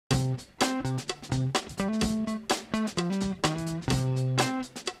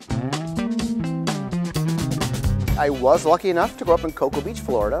I was lucky enough to grow up in Cocoa Beach,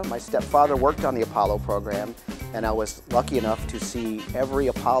 Florida. My stepfather worked on the Apollo program, and I was lucky enough to see every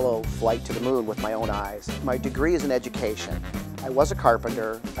Apollo flight to the moon with my own eyes. My degree is in education. I was a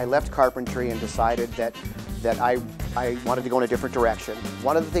carpenter. I left carpentry and decided that I wanted to go in a different direction.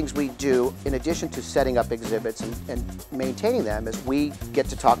 One of the things we do, in addition to setting up exhibits and maintaining them, is we get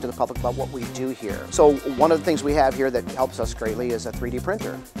to talk to the public about what we do here. So one of the things we have here that helps us greatly is a 3D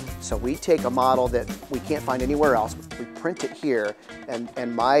printer. So we take a model that we can't find anywhere else, we print it here,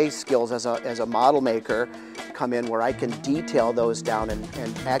 and my skills as a model maker come in where I can detail those down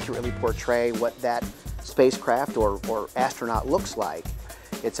and accurately portray what that spacecraft or astronaut looks like.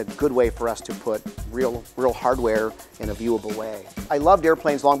 It's a good way for us to put real hardware in a viewable way. I loved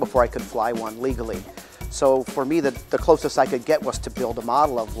airplanes long before I could fly one legally. So for me, the closest I could get was to build a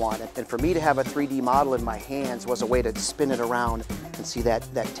model of one. And for me to have a 3D model in my hands was a way to spin it around and see that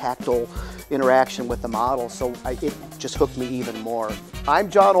tactile interaction with the model. So it just hooked me even more. I'm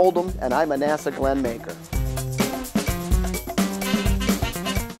John Oldham, and I'm a NASA Glen maker.